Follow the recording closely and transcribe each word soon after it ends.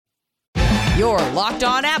Your Locked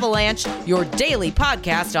On Avalanche, your daily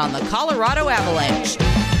podcast on the Colorado Avalanche.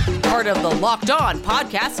 Part of the Locked On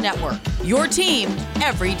Podcast Network, your team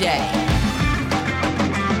every day.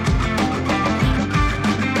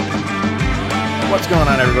 What's going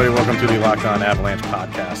on, everybody? Welcome to the Locked On Avalanche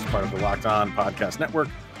podcast, part of the Locked On Podcast Network,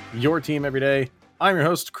 your team every day. I'm your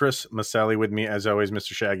host, Chris Maselli. With me, as always,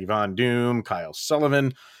 Mr. Shaggy Von Doom, Kyle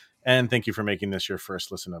Sullivan. And thank you for making this your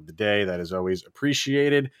first listen of the day. That is always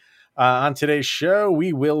appreciated. On today's show,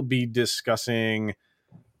 we will be discussing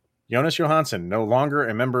Jonas Johansson, no longer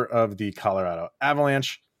a member of the Colorado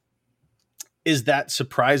Avalanche. Is that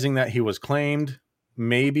surprising that he was claimed?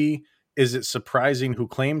 Maybe. Is it surprising who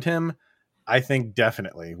claimed him? I think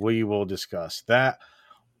definitely. We will discuss that.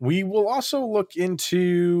 We will also look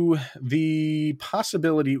into the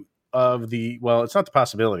possibility of it's not the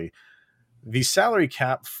possibility. The salary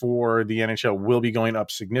cap for the NHL will be going up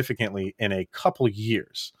significantly in a couple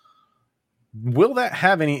years. Will that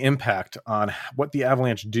have any impact on what the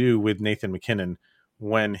Avalanche do with Nathan MacKinnon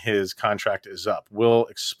when his contract is up? We'll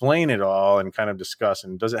explain it all and kind of discuss,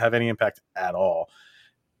 and does it have any impact at all?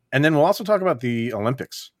 And then we'll also talk about the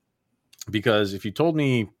Olympics, because if you told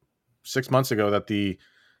me 6 months ago that the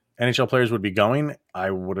NHL players would be going,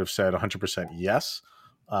 I would have said 100% yes.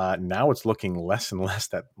 Now it's looking less and less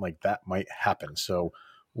that might happen. So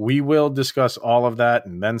we will discuss all of that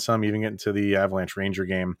and then some, even get into the Avalanche Ranger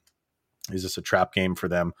game. Is this a trap game for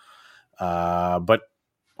them? But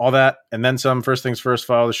all that and then some. First things first,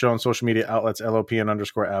 follow the show on social media outlets,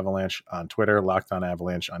 LOPN_Avalanche on Twitter, Locked On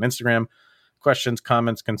Avalanche on Instagram. Questions,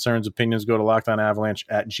 comments, concerns, opinions, go to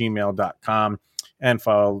lockedonavalanche@gmail.com and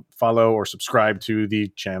follow or subscribe to the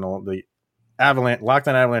channel, the Locked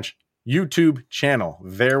On Avalanche YouTube channel.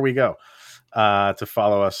 There we go. To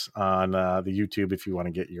follow us on the YouTube if you want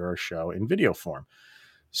to get your show in video form.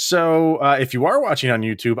 So if you are watching on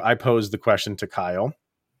YouTube, I posed the question to Kyle,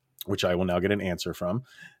 which I will now get an answer from.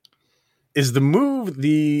 Is the move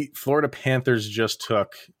the Florida Panthers just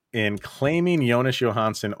took in claiming Jonas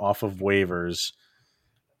Johansson off of waivers,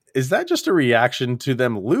 is that just a reaction to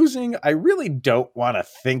them losing? I really don't want to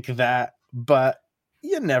think that, but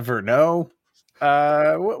you never know.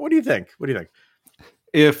 What do you think?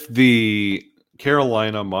 If the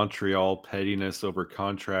Carolina, Montreal pettiness over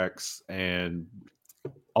contracts and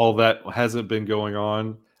all that hasn't been going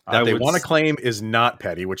on, that they want to claim is not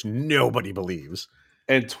petty, which nobody believes,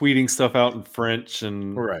 and tweeting stuff out in French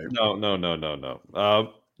and right.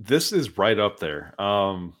 No. This is right up there.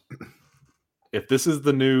 If this is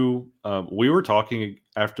the new, we were talking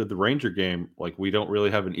after the Ranger game, like we don't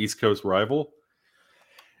really have an East Coast rival.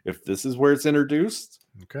 If this is where it's introduced,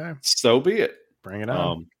 okay, so be it. Bring it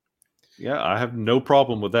on. Yeah, I have no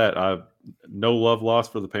problem with that. I've no love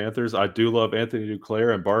lost for the Panthers. I do love Anthony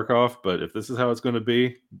Duclair and Barkov, but if this is how it's going to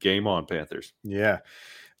be, game on, Panthers. Yeah.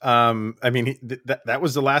 I mean, that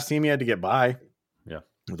was the last team he had to get by. Yeah.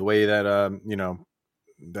 The way that,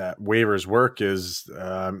 that waivers work is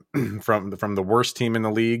from the worst team in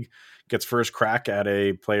the league gets first crack at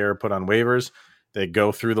a player put on waivers. They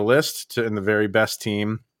go through the list and the very best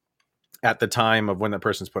team at the time of when that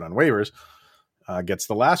person's put on waivers gets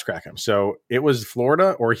the last crack at him. So it was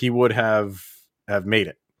Florida, or he would have made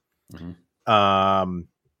it. Mm-hmm.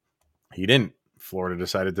 He didn't. Florida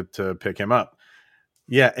decided to pick him up.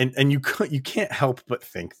 Yeah, and you can't help but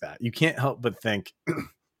think that. You can't help but think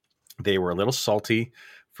they were a little salty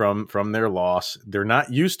from their loss. They're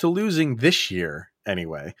not used to losing this year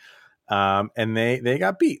anyway. And they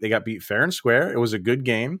got beat. They got beat fair and square. It was a good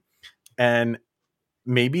game. And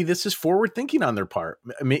maybe this is forward thinking on their part.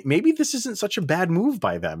 Maybe this isn't such a bad move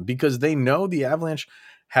by them, because they know the Avalanche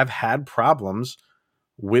have had problems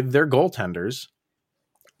with their goaltenders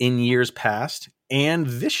in years past and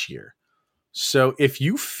this year. So if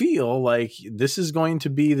you feel like this is going to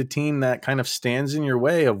be the team that kind of stands in your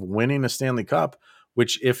way of winning a Stanley Cup,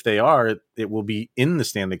 which if they are, it will be in the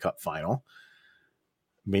Stanley Cup final,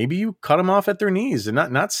 maybe you cut them off at their knees. And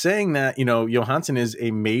not saying that, Johansson is a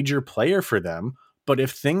major player for them, but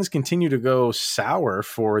if things continue to go sour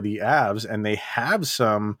for the Avs and they have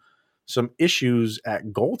some issues at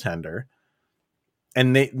goaltender,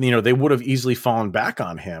 and they would have easily fallen back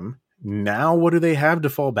on him. Now, what do they have to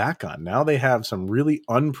fall back on? Now they have some really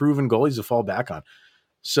unproven goalies to fall back on.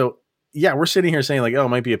 So yeah, we're sitting here saying it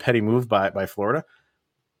might be a petty move by Florida,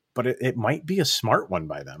 but it might be a smart one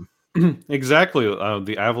by them. Exactly.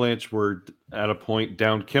 The Avalanche were at a point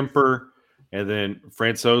down Kemper, and then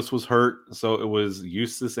Francouz was hurt. So it was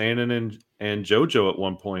Eustace, Annan, and JoJo at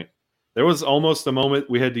one point. There was almost a moment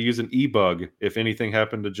we had to use an e-bug if anything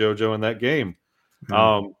happened to JoJo in that game.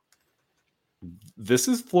 This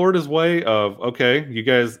is Florida's way of, okay, you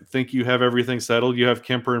guys think you have everything settled. You have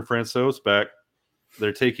Kemper and Francouz back.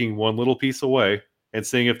 They're taking one little piece away and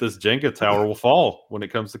seeing if this Jenga tower will fall when it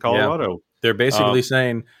comes to Colorado. Yeah. They're basically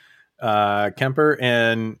saying Kemper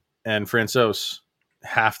and Francouz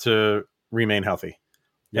have to remain healthy.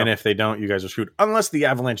 Yep. And if they don't, you guys are screwed. Unless the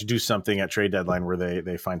Avalanche do something at trade deadline where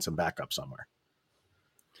they find some backup somewhere.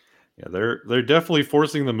 Yeah, they're definitely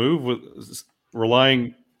forcing the move with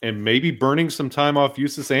relying and maybe burning some time off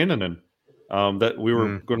Justus Annunen. That we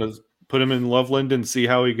were going to put him in Loveland and see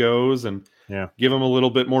how he goes and give him a little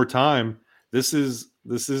bit more time. This is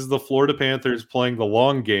the Florida Panthers playing the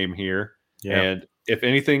long game here. Yeah. And if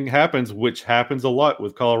anything happens, which happens a lot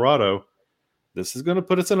with Colorado, this is going to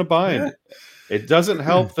put us in a bind. Yeah. It doesn't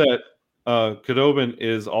help that Khudobin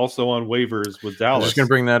is also on waivers with Dallas. I'm just going to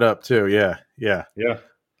bring that up too. Yeah.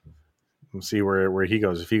 We'll see where he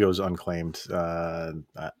goes. If he goes unclaimed, I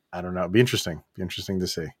don't know. It'd be interesting. To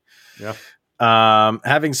see. Yeah.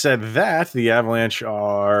 Having said that, the Avalanche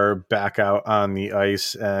are back out on the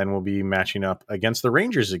ice and will be matching up against the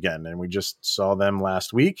Rangers again. And we just saw them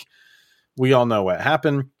last week. We all know what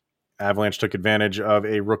happened. Avalanche took advantage of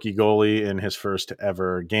a rookie goalie in his first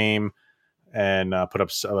ever game and put up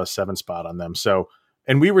a 7 spot on them. So,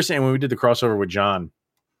 and we were saying when we did the crossover with John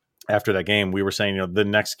after that game, we were saying, the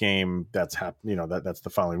next game that's that's the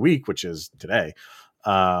following week, which is today.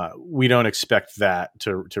 We don't expect that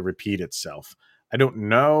to repeat itself. I don't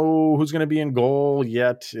know who's going to be in goal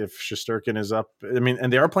yet if Shesterkin is up. I mean,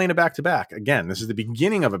 and they are playing a back-to-back. Again, this is the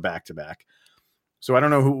beginning of a back-to-back. So I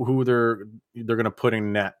don't know who they're going to put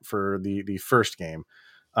in net for the first game.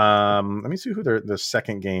 Let me see who the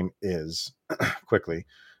second game is quickly.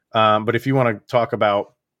 But if you want to talk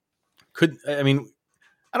about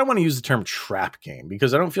I don't want to use the term trap game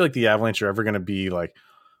because I don't feel like the Avalanche are ever going to be like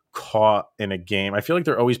caught in a game. I feel like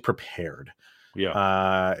they're always prepared.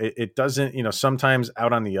 Yeah. It doesn't, sometimes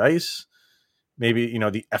out on the ice, maybe,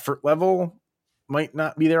 the effort level might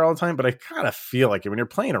not be there all the time, but I kind of feel like when you're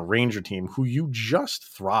playing a Ranger team who you just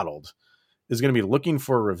throttled is going to be looking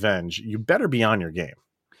for revenge, you better be on your game.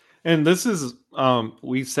 And this is,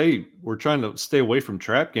 we say we're trying to stay away from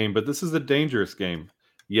trap game, but this is a dangerous game.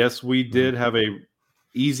 Yes, we did have a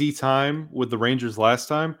easy time with the Rangers last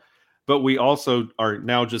time, but we also are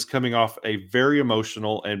now just coming off a very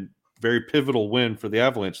emotional and very pivotal win for the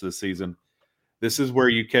Avalanche this season. This is where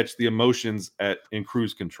you catch the emotions in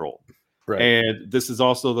cruise control. Right. And this is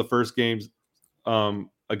also the first games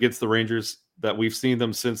against the Rangers that we've seen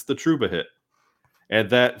them since the Trouba hit. And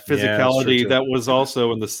that physicality that was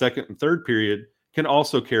also in the second and third period can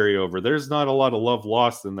also carry over. There's not a lot of love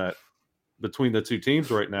lost in that between the two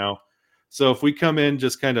teams right now. So if we come in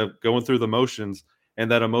just kind of going through the motions and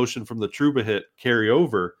that emotion from the Trouba hit carry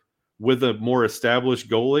over with a more established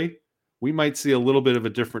goalie, we might see a little bit of a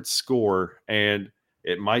different score, and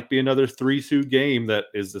it might be another 3-2 game that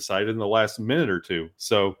is decided in the last minute or two.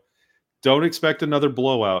 So don't expect another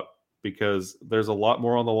blowout because there's a lot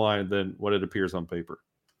more on the line than what it appears on paper.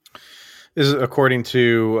 This is according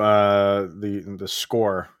to the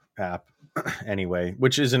Score app anyway,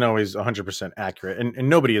 which isn't always 100% accurate. And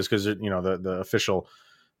nobody is because, the official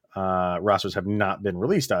rosters have not been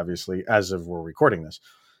released, obviously, as of we're recording this.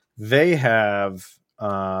 They have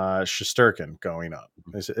Shesterkin going up.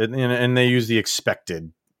 And they use the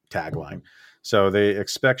expected tagline. So they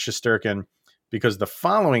expect Shesterkin because the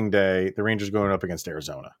following day, the Rangers going up against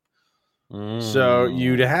Arizona. So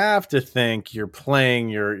you'd have to think you're playing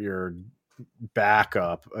your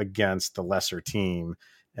backup against the lesser team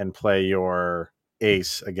and play your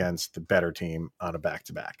ace against the better team on a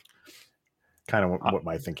back-to-back. Kind of what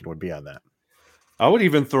my thinking would be on that. I would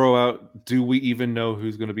even throw out, do we even know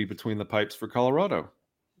who's going to be between the pipes for Colorado?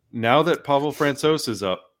 Now that Pavel Francouz is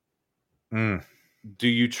up, do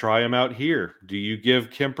you try him out here? Do you give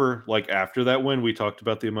Kemper, like after that win, we talked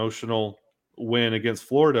about the emotional win against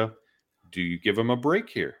Florida, do you give him a break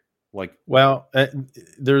here?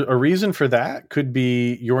 There's a reason for that could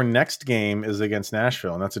be your next game is against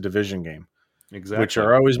Nashville, and that's a division game. Exactly. Which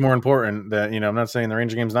are always more important. I'm not saying the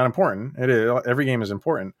Ranger game is not important. It is. Every game is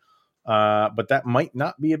important. But that might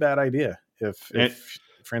not be a bad idea if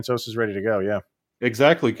Francouz is ready to go. Yeah.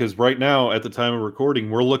 Exactly, because right now, at the time of recording,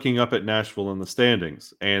 we're looking up at Nashville in the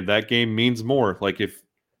standings, and that game means more. Like if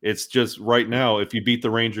it's just right now, if you beat the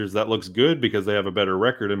Rangers, that looks good because they have a better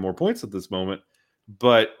record and more points at this moment.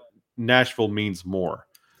 But Nashville means more.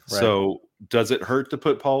 Right. So does it hurt to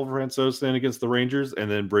put Paul Francouz in against the Rangers and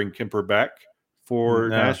then bring Kemper back for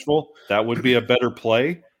Nashville? That would be a better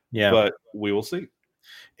play. Yeah, but we will see.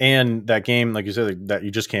 And that game, like you said, that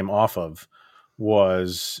you just came off of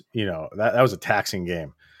was, that was a taxing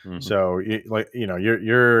game. Mhm. So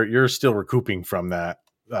you're still recouping from that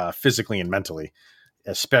physically and mentally,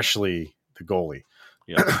 especially the goalie.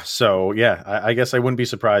 Yeah. So yeah, I guess I wouldn't be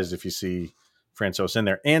surprised if you see Francouz in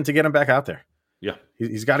there, and to get him back out there. Yeah.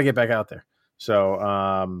 He's got to get back out there.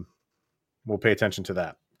 So we'll pay attention to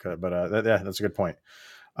that. But that's a good point.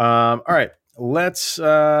 All right, let's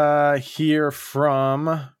hear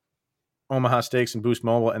from Omaha Steaks and Boost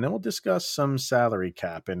Mobile, and then we'll discuss some salary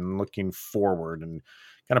cap and looking forward and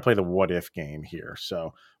kind of play the what if game here.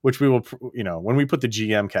 So, which we will, when we put the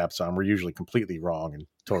GM caps on, we're usually completely wrong and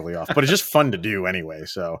totally off, but it's just fun to do anyway.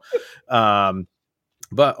 So,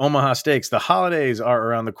 but Omaha Steaks, the holidays are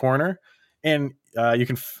around the corner, and you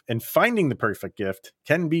can, and finding the perfect gift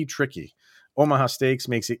can be tricky. Omaha Steaks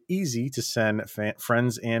makes it easy to send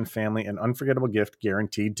friends and family an unforgettable gift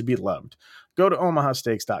guaranteed to be loved. Go to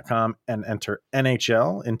omahasteaks.com and enter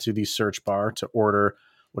NHL into the search bar to order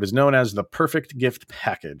what is known as the perfect gift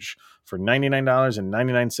package. For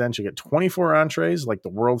 $99.99, you get 24 entrees like the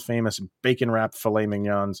world famous bacon wrapped filet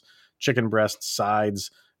mignons, chicken breasts,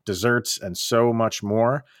 sides, desserts, and so much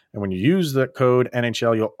more. And when you use the code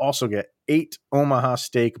NHL, you'll also get 8 Omaha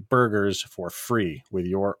Steak burgers for free with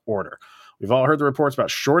your order. We've all heard the reports about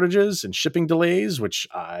shortages and shipping delays, which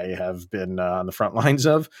I have been on the front lines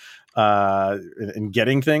of in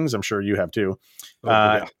getting things. I'm sure you have too.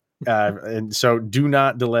 And so do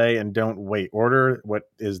not delay and don't wait. Order what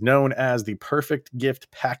is known as the perfect gift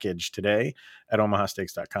package today at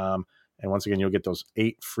omahasteaks.com. And once again, you'll get those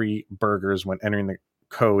 8 free burgers when entering the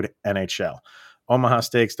code NHL.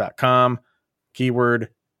 omahasteaks.com, keyword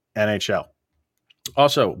NHL.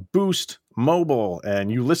 Also, Boost Mobile, and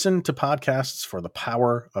you listen to podcasts for the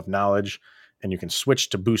power of knowledge, and you can switch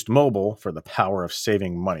to Boost Mobile for the power of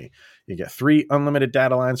saving money. You get 3 unlimited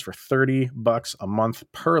data lines for $30 a month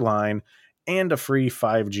per line and a free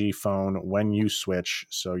 5G phone when you switch,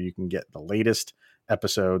 so you can get the latest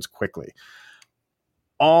episodes quickly.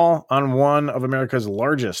 All on one of America's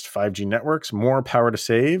largest 5G networks. More power to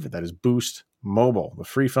save. That is Boost Mobile. The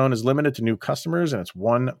free phone is limited to new customers, and it's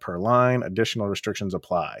 1 per line. Additional restrictions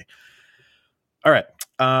apply. All right.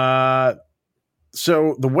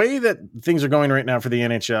 So the way that things are going right now for the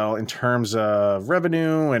NHL in terms of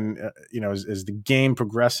revenue and, is the game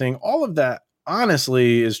progressing, all of that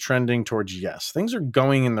honestly is trending towards yes. Things are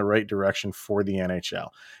going in the right direction for the NHL.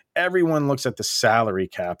 Everyone looks at the salary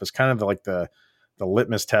cap as kind of like the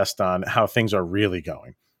litmus test on how things are really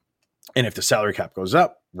going. And if the salary cap goes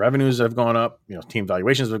up, revenues have gone up, team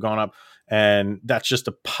valuations have gone up, and that's just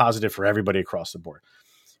a positive for everybody across the board.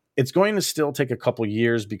 It's going to still take a couple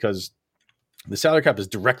years because the salary cap is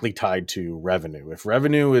directly tied to revenue. If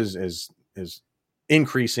revenue is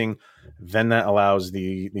increasing, then that allows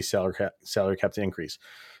the salary cap to increase.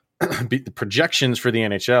 The projections for the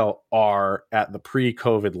NHL are at the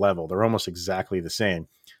pre-COVID level. They're almost exactly the same.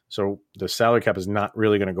 So the salary cap is not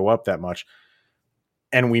really going to go up that much.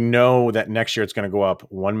 And we know that next year it's going to go up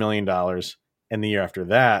 $1 million. And the year after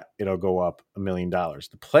that, it'll go up $1 million.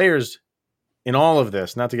 The players in all of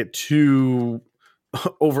this, not to get too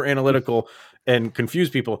over analytical and confuse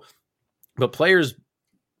people, but players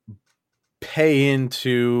pay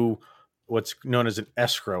into what's known as an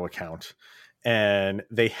escrow account. And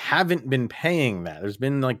they haven't been paying that. There's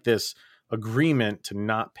been like this agreement to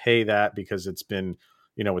not pay that because it's been,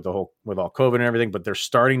 with all COVID and everything, but they're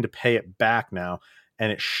starting to pay it back now.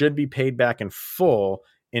 And it should be paid back in full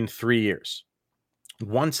in 3 years.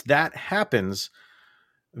 Once that happens,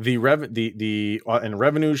 and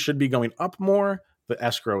revenues should be going up more. The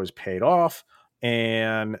escrow is paid off,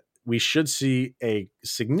 and we should see a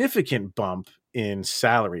significant bump in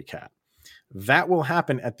salary cap. That will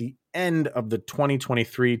happen at the end of the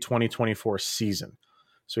 2023-2024 season.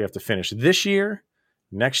 So we have to finish this year,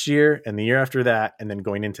 next year, and the year after that, and then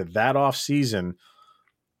going into that off season.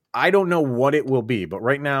 I don't know what it will be, but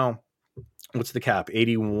right now, what's the cap?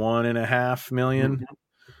 81.5 million. Mm-hmm.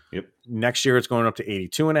 Yep. Next year, it's going up to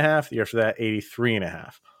 82.5. The year after that,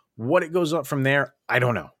 83.5. What it goes up from there, I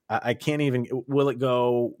don't know. I can't even. Will it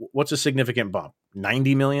go? What's a significant bump?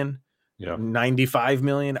 90 million? Yeah. 95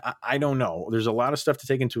 million? I don't know. There's a lot of stuff to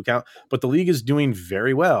take into account, but the league is doing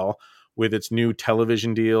very well with its new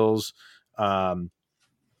television deals.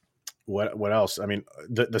 What else? I mean,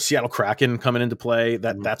 the Seattle Kraken coming into play.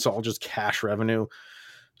 That's all just cash revenue.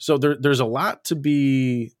 So there's a lot to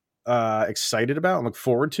be excited about and look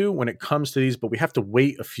forward to when it comes to these, but we have to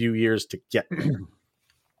wait a few years to get there.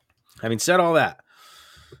 Having said all that,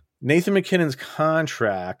 Nathan MacKinnon's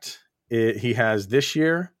contract, he has this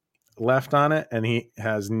year left on it, and he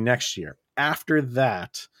has next year. After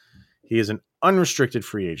that, he is an unrestricted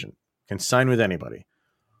free agent, can sign with anybody.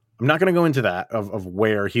 I'm not going to go into that of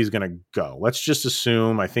where he's going to go. Let's just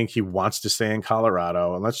assume, I think he wants to stay in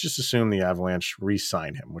Colorado, and let's just assume the Avalanche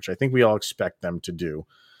re-sign him, which I think we all expect them to do,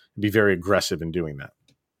 be very aggressive in doing that.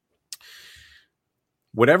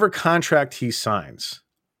 Whatever contract he signs,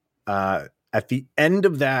 at the end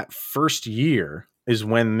of that first year is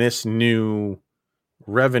when this new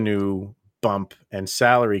revenue bump and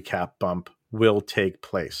salary cap bump will take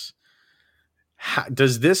place.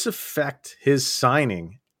 Does this affect his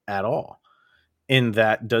signing at all? In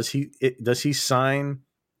that, does he sign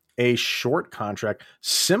a short contract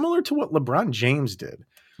similar to what LeBron James did?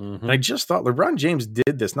 Mm-hmm. And I just thought LeBron James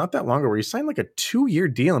did this not that long ago, where he signed like a 2-year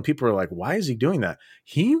deal, and people were like, "Why is he doing that?"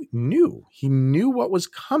 He knew what was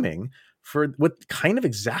coming for what kind of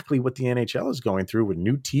exactly what the NHL is going through with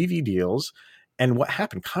new TV deals. And what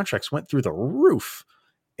happened? Contracts went through the roof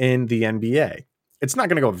in the NBA. It's not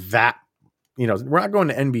going to go that, we're not going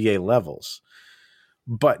to NBA levels.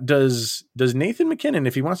 But does Nathan MacKinnon,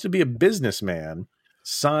 if he wants to be a businessman,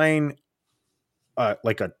 sign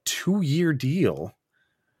like a 2-year deal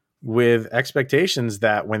with expectations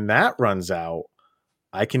that when that runs out,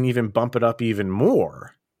 I can even bump it up even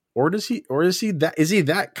more? Or is he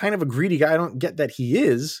that kind of a greedy guy? I don't get that he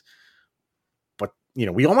is, but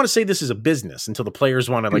we all want to say this is a business until the players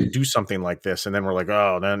want to like do something like this. And then we're like,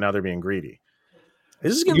 oh, now they're being greedy.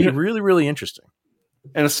 This is going to be really, really interesting.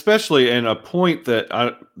 And especially in a point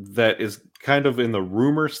that is kind of in the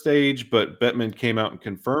rumor stage, but Bettman came out and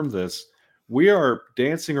confirmed this. We are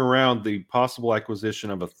dancing around the possible acquisition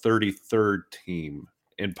of a 33rd team,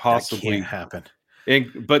 and possibly that can't happen.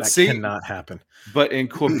 Cannot happen. But in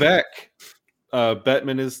Quebec,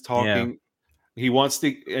 Bettman is talking. Yeah. He wants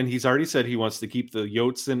to, and he's already said he wants to keep the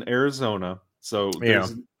Yotes in Arizona. So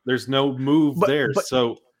there's no move there.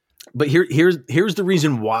 But here's the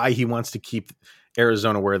reason why he wants to keep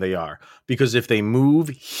Arizona where they are, because if they move,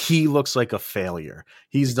 he looks like a failure.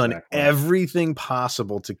 He's done everything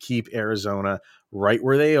possible to keep Arizona right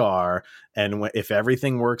where they are. And if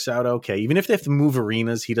everything works out okay, even if they have to move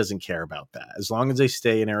arenas, he doesn't care about that, as long as they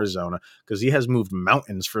stay in Arizona, because he has moved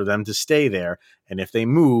mountains for them to stay there. And if they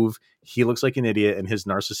move, he looks like an idiot, and his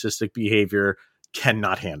narcissistic behavior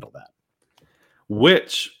cannot handle that.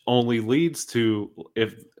 Which only leads to,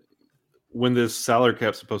 when this salary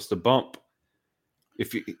cap's supposed to bump,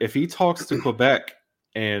 if he talks to Quebec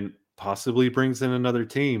and possibly brings in another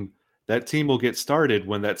team, that team will get started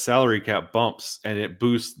when that salary cap bumps, and it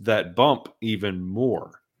boosts that bump even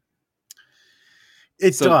more.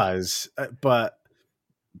 It does, but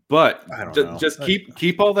I don't know. Just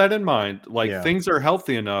keep all that in mind. Like, things are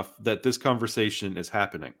healthy enough that this conversation is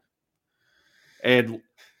happening. And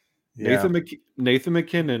Nathan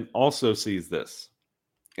MacKinnon also sees this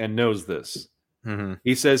and knows this. Mm-hmm.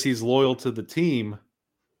 He says he's loyal to the team.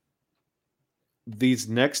 These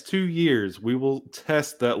next 2 years, we will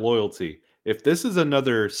test that loyalty. If this is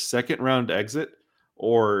another second round exit,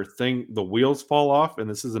 or the wheels fall off and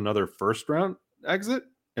this is another first round exit,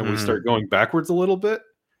 and we start going backwards a little bit,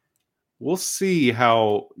 we'll see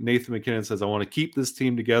how Nathan MacKinnon says, I want to keep this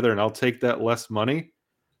team together and I'll take that less money.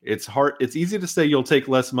 It's hard. It's easy to say you'll take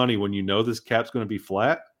less money when you know this cap's going to be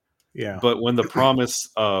flat. Yeah. But when the promise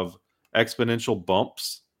of exponential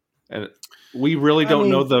bumps, and we really don't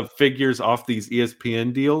know the figures off these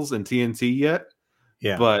ESPN deals and TNT yet.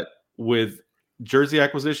 Yeah. But with jersey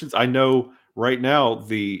acquisitions, I know right now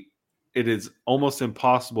it is almost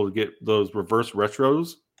impossible to get those reverse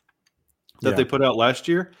retros that they put out last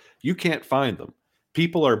year. You can't find them.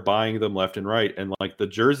 People are buying them left and right, and like the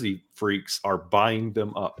jersey freaks are buying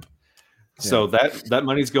them up. So that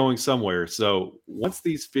money's going somewhere. So once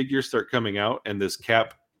these figures start coming out and this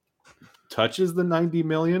cap touches the 90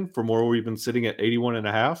 million from where we've been sitting at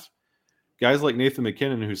 81.5, guys like Nathan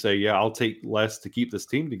MacKinnon who say, I'll take less to keep this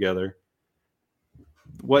team together.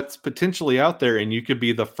 What's potentially out there, and you could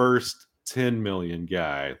be the first 10 million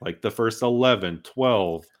guy, like the first 11,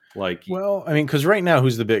 12. Because right now,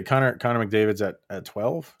 who's the big Connor McDavid's at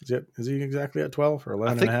 12? Is he exactly at 12 or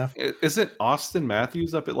 11 and a half? Isn't Austin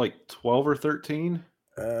Matthews up at like 12 or 13?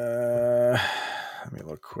 Let me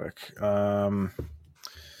look quick.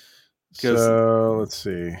 So let's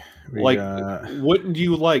see. Wouldn't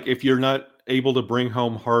you like, if you're not able to bring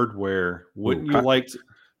home hardware, wouldn't you like to...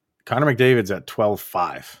 Connor McDavid's at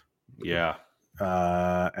 12.5. Yeah.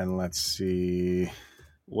 And let's see.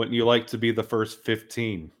 Wouldn't you like to be the first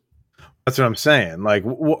 15? That's what I'm saying. Like,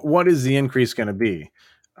 what is the increase going to be?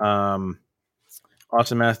 Austin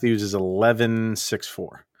Matthews is 11.64.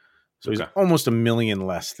 So he's almost $1 million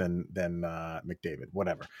less than McDavid,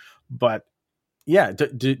 whatever. But yeah,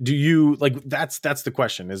 do you like, that's the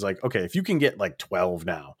question, is like, okay, if you can get like 12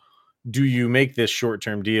 now, do you make this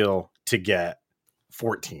short-term deal to get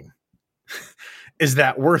 14? Is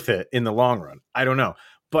that worth it in the long run? I don't know.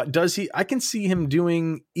 But does he? I can see him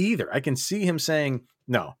doing either. I can see him saying,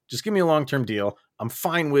 no, just give me a long-term deal. I'm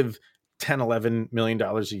fine with $10-11 million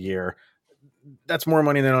a year. That's more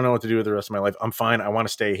money than I don't know what to do with the rest of my life. I'm fine. I want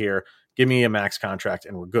to stay here. Give me a max contract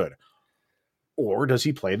and we're good. Or does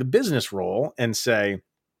he play the business role and say,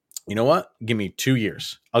 you know what? Give me 2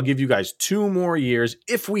 years. I'll give you guys 2 more years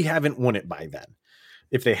if we haven't won it by then.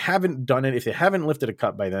 If they haven't done it, if they haven't lifted a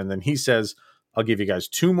cup by then he says, I'll give you guys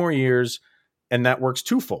 2 more years. And that works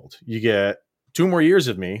twofold. You get 2 more years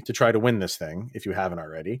of me to try to win this thing if you haven't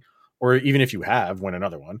already, or even if you have, win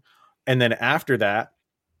another one. And then after that,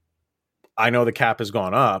 I know the cap has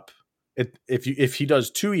gone up. If he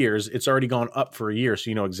does 2 years, it's already gone up for a year, so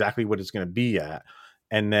you know exactly what it's going to be at.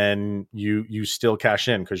 And then you still cash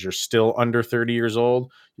in because you're still under 30 years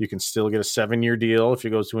old. You can still get a 7-year deal if he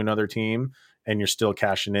goes to another team, and you're still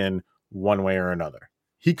cashing in one way or another.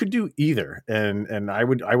 He could do either, and I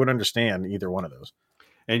would understand either one of those.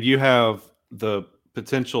 And you have the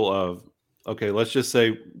potential of, okay, let's just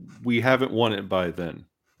say we haven't won it by then.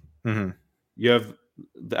 Mm-hmm. You have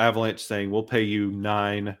the Avalanche saying, we'll pay you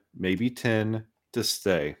 9, maybe 10 to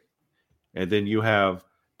stay. And then you have,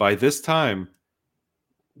 by this time,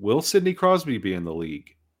 will Sidney Crosby be in the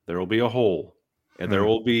league? There will be a hole. And there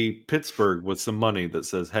will be Pittsburgh with some money that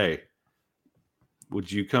says, hey,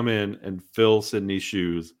 would you come in and fill Sidney's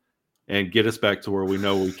shoes and get us back to where we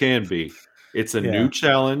know we can be? It's a new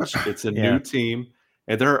challenge. It's a new team.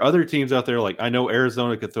 And there are other teams out there, like I know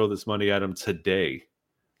Arizona could throw this money at them today.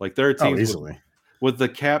 Like there are teams with the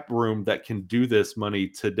cap room that can do this money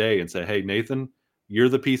today and say, hey, Nathan, you're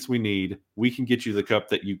the piece we need. We can get you the cup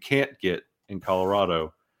that you can't get in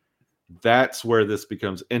Colorado. That's where this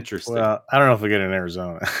becomes interesting. Well, I don't know if we'll get it in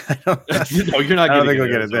Arizona. No, you're not. I don't think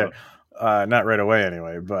we'll get it there. Not right away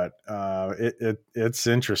anyway, but it's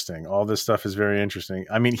interesting. All this stuff is very interesting.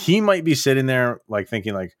 I mean, he might be sitting there like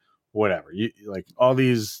thinking like, whatever, you like all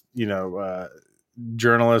these,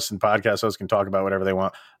 journalists and podcast hosts can talk about whatever they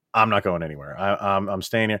want. I'm not going anywhere. I'm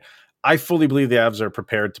staying here. I fully believe the Avs are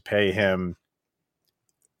prepared to pay him,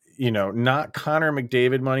 not Connor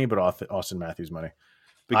McDavid money, but Austin Matthews money.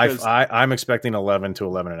 Because I'm expecting 11 to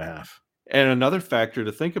 11.5. And another factor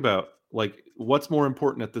to think about, like, what's more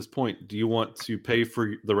important at this point? Do you want to pay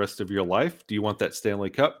for the rest of your life? Do you want that Stanley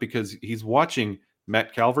Cup? Because he's watching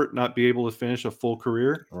Matt Calvert not be able to finish a full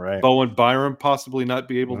career. Right. Bowen Byram possibly not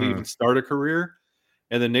be able to even start a career.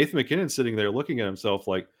 And then Nathan MacKinnon sitting there looking at himself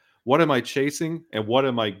like, what am I chasing? And what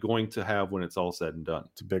am I going to have when it's all said and done?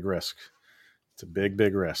 It's a big risk. It's a big,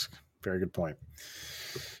 big risk. Very good point.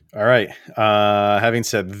 All right. Having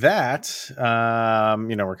said that,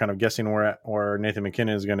 we're kind of guessing where Nathan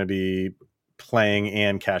MacKinnon is going to be playing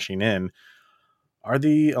and cashing in. Are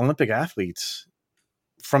the Olympic athletes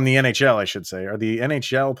from the NHL, I should say, are the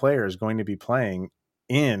NHL players going to be playing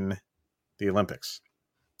in the Olympics?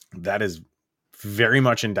 That is very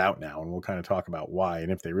much in doubt now, and we'll kind of talk about why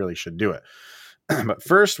and if they really should do it. But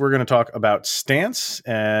first, we're going to talk about Stance,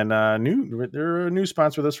 and they're a new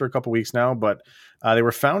sponsor with us for a couple weeks now, but they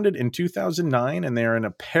were founded in 2009, and they're an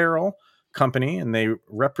apparel company, and they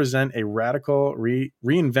represent a radical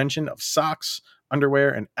reinvention of socks, underwear,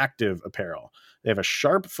 and active apparel. They have a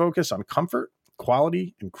sharp focus on comfort,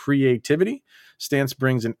 quality, and creativity. Stance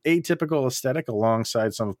brings an atypical aesthetic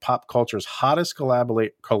alongside some of pop culture's hottest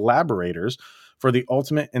collaborators for the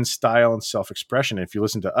ultimate in style and self-expression. If you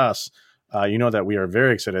listen to us, you know that we are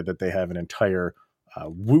very excited that they have an entire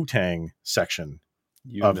Wu-Tang section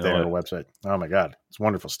of their website. Oh my God. It's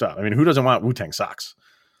wonderful stuff. I mean, who doesn't want Wu-Tang socks?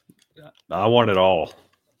 I want it all.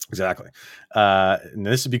 Exactly. And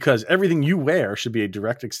this is because everything you wear should be a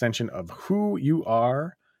direct extension of who you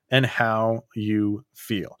are and how you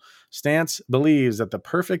feel. Stance believes that the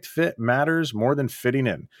perfect fit matters more than fitting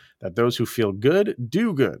in, that those who feel good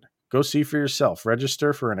do good. Go see for yourself.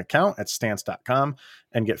 Register for an account at stance.com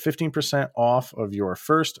and get 15% off of your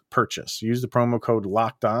first purchase. Use the promo code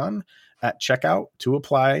LOCKEDON at checkout to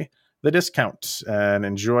apply the discount and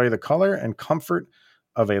enjoy the color and comfort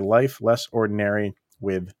of a life less ordinary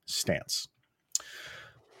with Stance.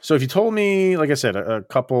 So if you told me, like I said, a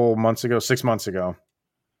couple months ago, 6 months ago,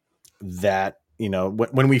 that,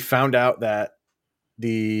 when we found out that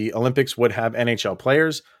the Olympics would have NHL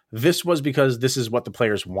players, this was because this is what the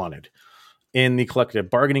players wanted. In the collective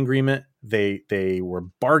bargaining agreement, they were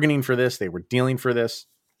bargaining for this. They were dealing for this.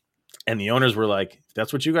 And the owners were like, if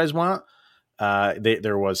that's what you guys want,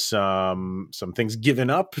 there was some things given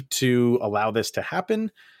up to allow this to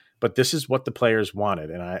happen. But this is what the players wanted.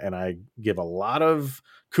 And I give a lot of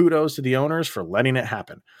kudos to the owners for letting it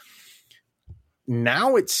happen.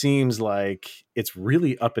 now it seems like it's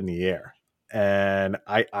really up in the air. And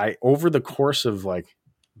I over the course of like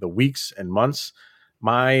the weeks and months,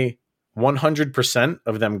 my 100%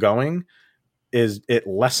 of them going is it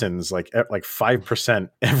lessens like 5%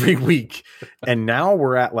 every week. And now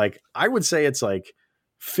we're at like, I would say it's like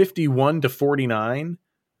 51 to 49.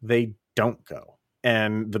 They don't go.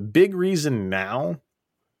 And the big reason now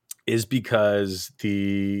is because I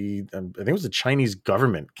think it was the Chinese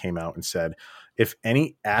government came out and said, if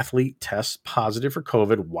any athlete tests positive for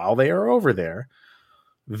COVID while they are over there,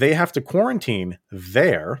 they have to quarantine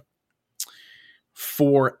there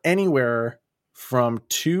for anywhere from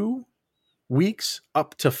 2 weeks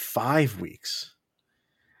up to 5 weeks.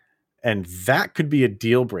 And that could be a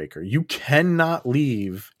deal breaker. You cannot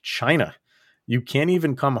leave China. You can't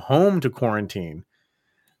even come home to quarantine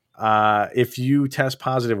if you test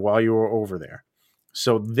positive while you are over there.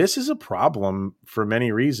 So this is a problem for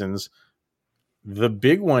many reasons. The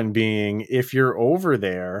big one being, if you're over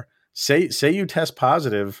there, say you test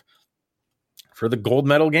positive for the gold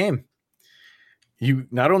medal game, you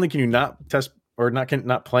not only can you not test or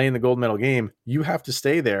not play in the gold medal game, you have to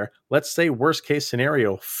stay there. Let's say worst case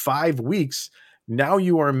scenario, 5 weeks. Now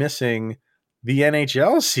you are missing the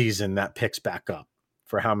NHL season that picks back up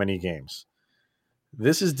for how many games?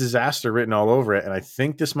 This is disaster written all over it. And I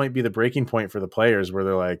think this might be the breaking point for the players where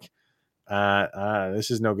they're like, this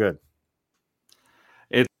is no good.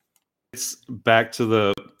 It's back to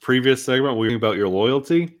the previous segment. We were talking about your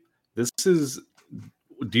loyalty. This is,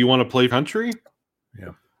 do you want to play country? Yeah.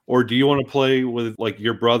 Or do you want to play with like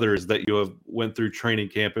your brothers that you have went through training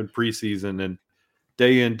camp and preseason and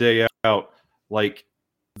day in, day out? Like,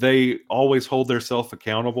 they always hold themselves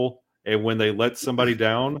accountable. And when they let somebody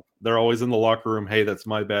down, they're always in the locker room. Hey, that's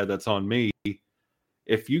my bad. That's on me.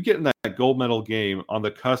 If you get in that gold medal game on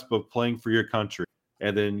the cusp of playing for your country,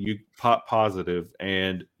 and then you pop positive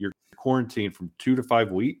and you're quarantined from 2 to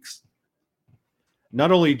 5 weeks,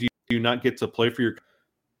 not only do you not get to play for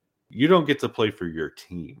you don't get to play for your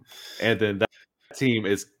team. And then that team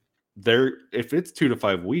is there. If it's 2 to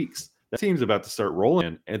 5 weeks, that team's about to start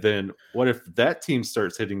rolling. And then what if that team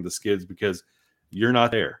starts hitting the skids because you're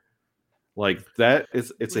not there? Like,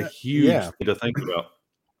 it's a huge thing to think about.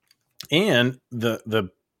 And the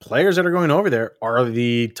players that are going over there are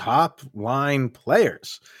the top line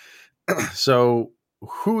players. So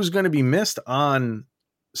who's going to be missed on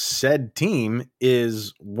said team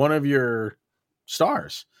is one of your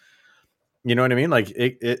stars. You know what I mean? Like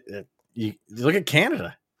you look at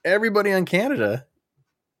Canada. Everybody on Canada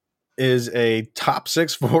is a top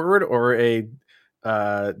 6 forward or a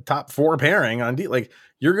top 4 pairing on D. Like,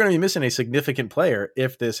 you're going to be missing a significant player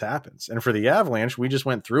if this happens. And for the Avalanche, we just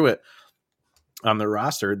went through it on the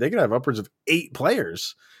roster. They could have upwards of 8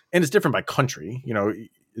 players, and it's different by country. You know,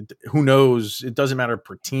 who knows? It doesn't matter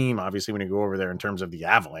per team, obviously, when you go over there in terms of the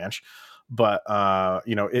Avalanche. But,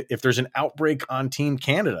 you know, if there's an outbreak on Team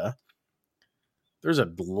Canada, there's a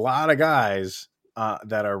lot of guys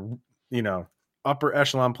that are, you know, upper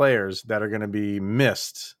echelon players that are going to be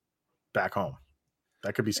missed back home.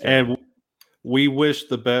 That could be scary. And we wish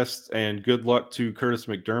the best and good luck to Curtis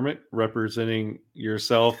McDermott representing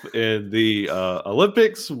yourself in the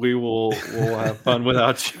Olympics. We'll have fun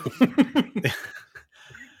without you.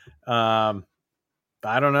 I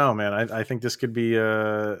don't know, man. I think this could be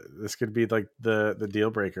like the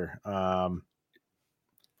deal breaker.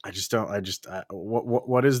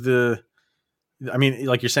 What is the, I mean,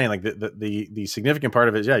 like you're saying, like the significant part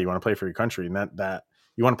of it is, you want to play for your country, and that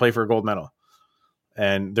you want to play for a gold medal.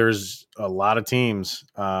 And there's a lot of teams.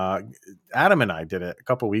 Adam and I did it a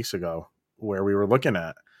couple of weeks ago where we were looking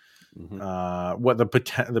at what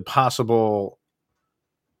the possible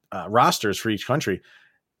rosters for each country.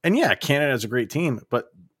 And Canada is a great team, but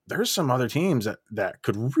there's some other teams that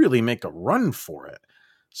could really make a run for it.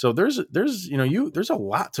 So there's a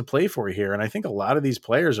lot to play for here. And I think a lot of these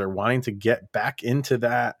players are wanting to get back into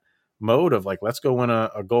that mode of like, let's go win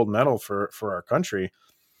a gold medal for our country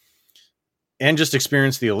and just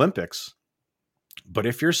experience the Olympics. But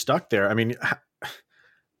if you're stuck there,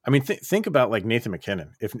 think about like Nathan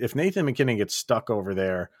McKinnon. If Nathan McKinnon gets stuck over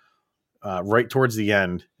there right towards the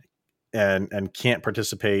end and can't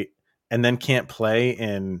participate and then can't play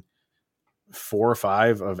in 4 or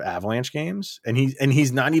 5 of Avalanche games, and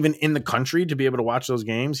he's not even in the country to be able to watch those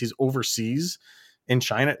games, he's overseas in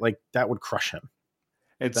China, like that would crush him.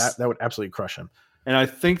 That would absolutely crush him. And I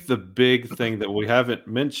think the big thing that we haven't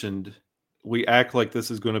mentioned, we act like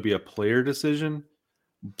this is going to be a player decision,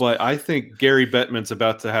 but I think Gary Bettman's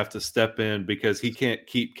about to have to step in because he can't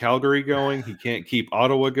keep Calgary going. He can't keep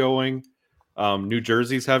Ottawa going. New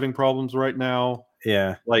Jersey's having problems right now.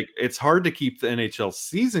 Yeah. Like, it's hard to keep the NHL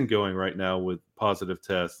season going right now with positive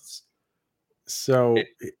tests. So,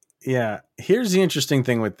 yeah, here's the interesting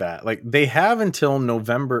thing with that. Like, they have until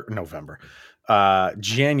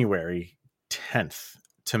January 10th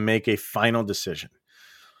to make a final decision.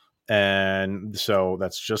 And so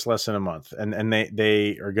that's just less than a month. And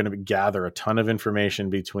they are going to gather a ton of information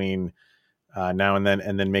between now and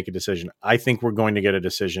then make a decision. I think we're going to get a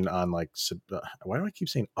decision on why do I keep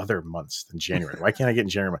saying other months than January? Why can't I get in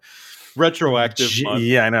January? Retroactive month.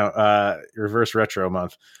 Yeah, I know. Reverse retro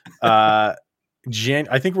month. I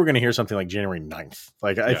think we're going to hear something like January 9th.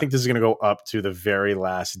 I think this is going to go up to the very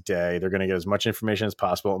last day. They're going to get as much information as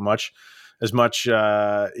possible, as much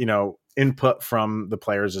input from the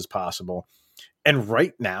players as possible. And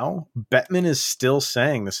right now, Bettman is still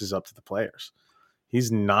saying this is up to the players.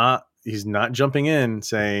 He's not jumping in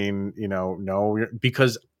saying, no,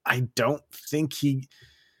 because I don't think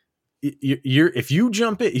if you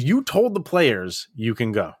jump in, you told the players you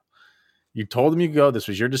can go. You told them you could go. This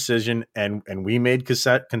was your decision, and we made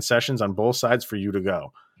concessions on both sides for you to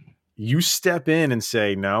go. You step in and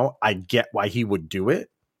say, no, I get why he would do it.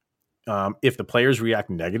 If the players react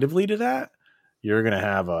negatively to that, you're going to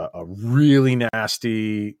have a really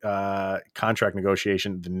nasty contract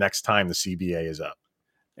negotiation the next time the CBA is up.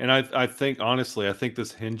 And I think, honestly,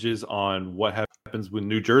 this hinges on what happens with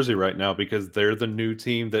New Jersey right now, because they're the new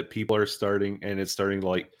team that people are starting, and it's starting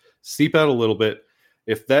to seep out a little bit.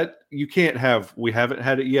 If that, we haven't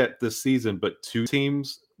had it yet this season, but 2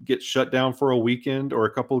 teams get shut down for a weekend or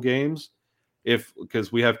a couple games.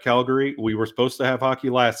 Because we have Calgary, we were supposed to have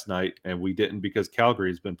hockey last night and we didn't because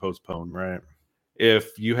Calgary's been postponed. Right.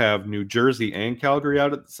 If you have New Jersey and Calgary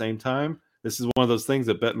out at the same time, this is one of those things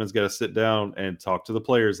that Bettman's got to sit down and talk to the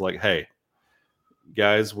players like, hey,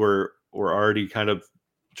 guys, we're already kind of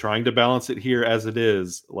trying to balance it here as it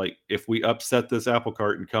is. Like, if we upset this apple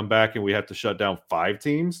cart and come back and we have to shut down 5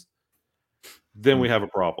 teams, then we have a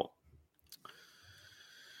problem.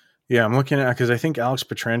 Yeah, I'm looking at, because I think Alex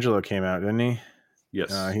Pietrangelo came out, didn't he?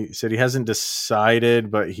 Yes. He said he hasn't decided,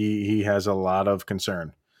 but he has a lot of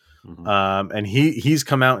concern. Mm-hmm. And he's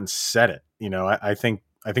come out and said it. I think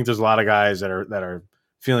there's a lot of guys that are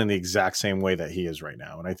feeling the exact same way that he is right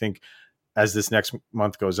now. And I think as this next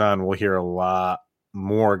month goes on, we'll hear a lot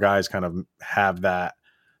more guys kind of have that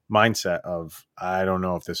mindset of, I don't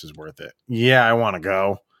know if this is worth it. Yeah, I want to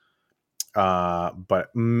go. But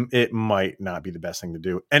it might not be the best thing to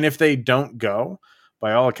do. And if they don't go,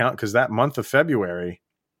 by all accounts, because that month of February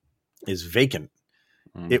is vacant,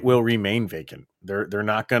 it will remain vacant. They're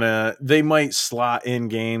not gonna. They might slot in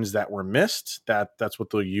games that were missed. That's what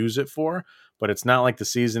they'll use it for. But it's not like the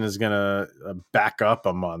season is gonna back up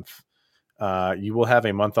a month. You will have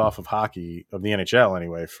a month off of hockey, of the NHL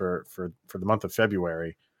anyway, for the month of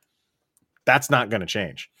February. That's not going to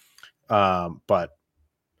change. But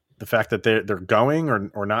the fact that they're going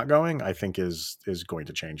or not going, I think is going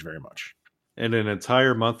to change very much. And an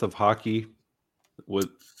entire month of hockey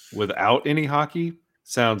without any hockey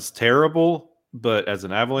sounds terrible, but as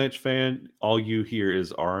an Avalanche fan, all you hear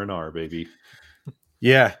is R&R, baby.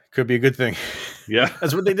 Yeah, could be a good thing. Yeah.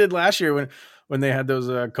 That's what they did last year when they had those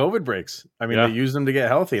COVID breaks. I mean, They used them to get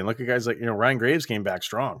healthy, and look at guys like, Ryan Graves came back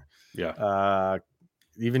strong. Yeah.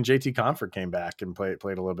 Even JT Compher came back and played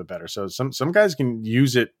a little bit better. So some guys can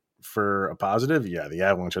use it for a positive. Yeah, the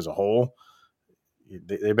Avalanche as a whole,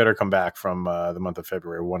 they better come back from the month of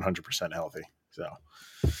February 100% healthy. So,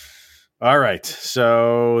 all right.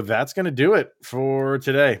 So that's going to do it for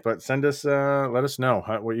today. But let us know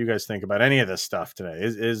what you guys think about any of this stuff today.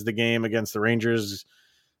 Is the game against the Rangers?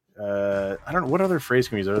 I don't know. What other phrase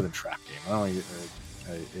can we use other than trap game? I don't know.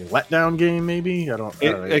 A letdown game, maybe? I don't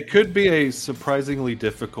know. It could be a surprisingly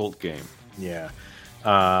difficult game. Yeah.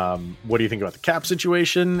 What do you think about the cap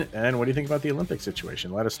situation? And what do you think about the Olympic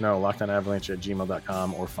situation? Let us know.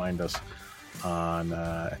 LockedOnAvalanche@gmail.com or find us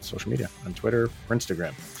on social media, on Twitter or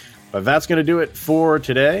Instagram. But that's going to do it for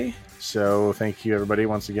today. So thank you, everybody,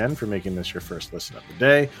 once again, for making this your first listen of the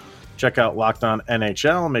day. Check out Locked On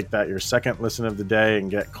NHL. Make that your second listen of the day and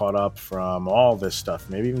get caught up from all this stuff,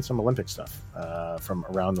 maybe even some Olympic stuff from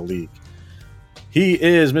around the league. He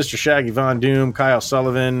is Mr. Shaggy Von Doom, Kyle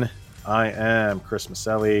Sullivan. I am Chris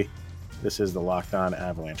Maselli. This is the Locked On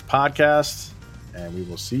Avalanche podcast, and we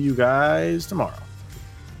will see you guys tomorrow.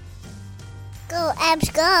 Go, Abs,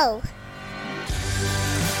 go.